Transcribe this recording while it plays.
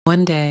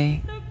One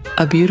day,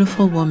 a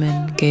beautiful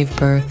woman gave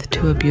birth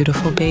to a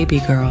beautiful baby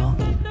girl,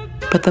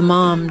 but the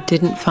mom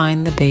didn't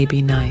find the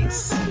baby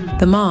nice.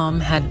 The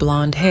mom had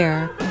blonde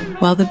hair,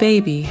 while the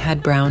baby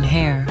had brown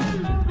hair.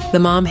 The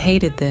mom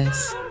hated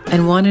this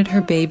and wanted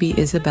her baby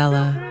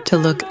Isabella to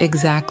look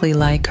exactly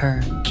like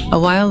her. A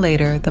while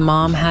later, the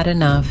mom had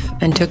enough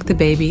and took the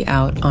baby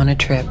out on a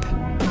trip.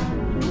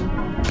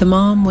 The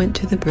mom went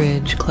to the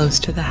bridge close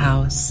to the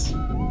house,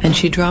 and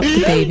she dropped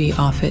the baby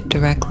off it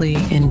directly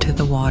into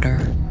the water.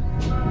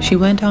 She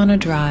went on a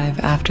drive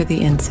after the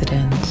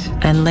incident,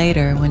 and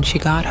later, when she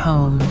got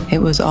home, it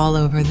was all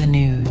over the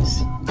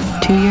news.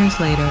 2 years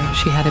later,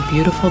 she had a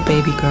beautiful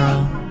baby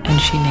girl, and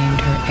she named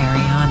her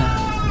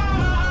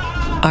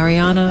Ariana.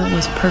 Ariana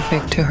was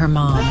perfect to her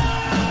mom.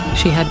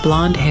 She had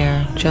blonde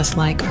hair just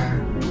like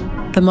her.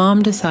 The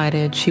mom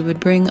decided she would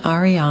bring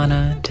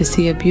Ariana to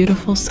see a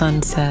beautiful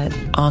sunset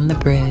on the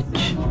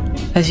bridge,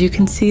 as you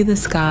can see the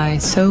sky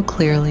so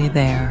clearly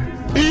there,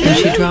 and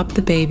she dropped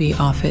the baby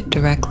off it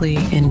directly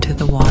into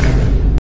the water.